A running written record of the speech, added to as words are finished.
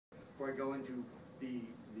before I go into the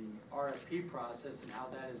RFP process and how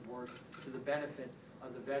that has worked to the benefit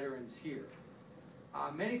of the veterans here.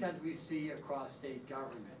 Many times we see across state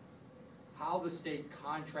government how the state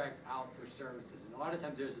contracts out for services. And a lot of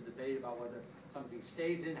times there's a debate about whether something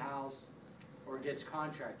stays in-house or gets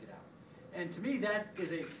contracted out. And to me, that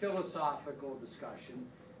is a philosophical discussion,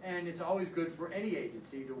 and it's always good for any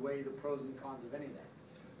agency to weigh the pros and cons of any of that.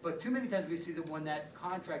 But too many times we see that when that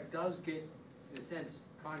contract does get, in a sense,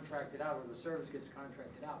 contracted out, or the service gets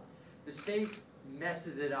contracted out, the state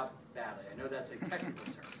messes it up badly. I know that's a technical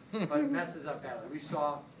term, but it messes up badly. We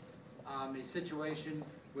saw a situation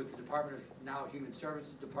with the Department of now Human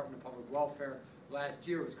Services, Department of Public Welfare. Last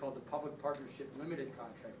year, it was called the Public Partnership Limited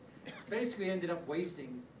Contract. Basically ended up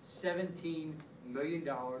wasting $17 million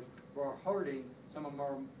for hurting some of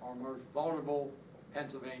our most vulnerable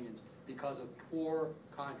Pennsylvanians because of poor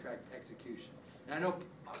contract execution. And I know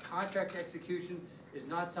contract execution is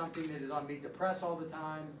not something that is on Meet the Press all the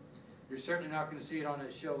time. You're certainly not going to see it on a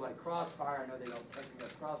show like Crossfire. I know they don't technically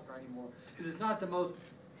have Crossfire anymore, because it's not the most,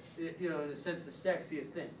 you know, in a sense, the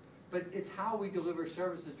sexiest thing. But it's how we deliver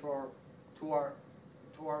services to our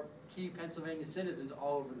key Pennsylvania citizens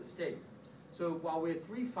all over the state. So while we had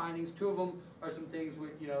 3 findings, 2 of them are some things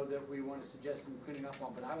that we want to suggest some cleaning up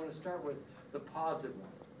on. But I want to start with the positive one,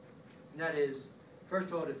 and that is, first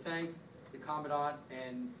of all, to thank the Commandant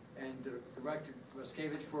and Director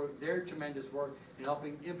Waskevich for their tremendous work in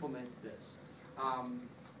helping implement this.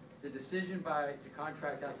 The decision to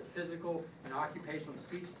contract out the physical and occupational and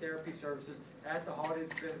speech therapy services at the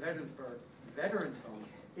Hollidaysburg Veterans Home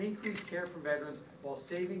increased care for veterans while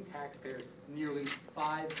saving taxpayers nearly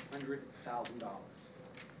 $500,000.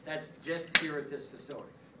 That's just here at this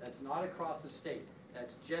facility. That's not across the state.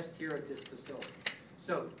 That's just here at this facility.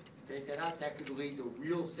 So, take that out, that could lead to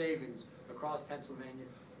real savings across Pennsylvania,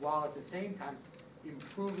 while at the same time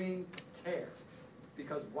improving care.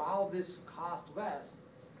 Because while this cost less,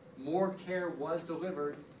 more care was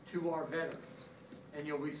delivered to our veterans. And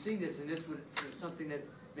we've seen this, and this is something that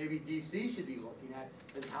maybe DC should be looking at,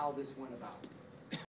 is how this went about.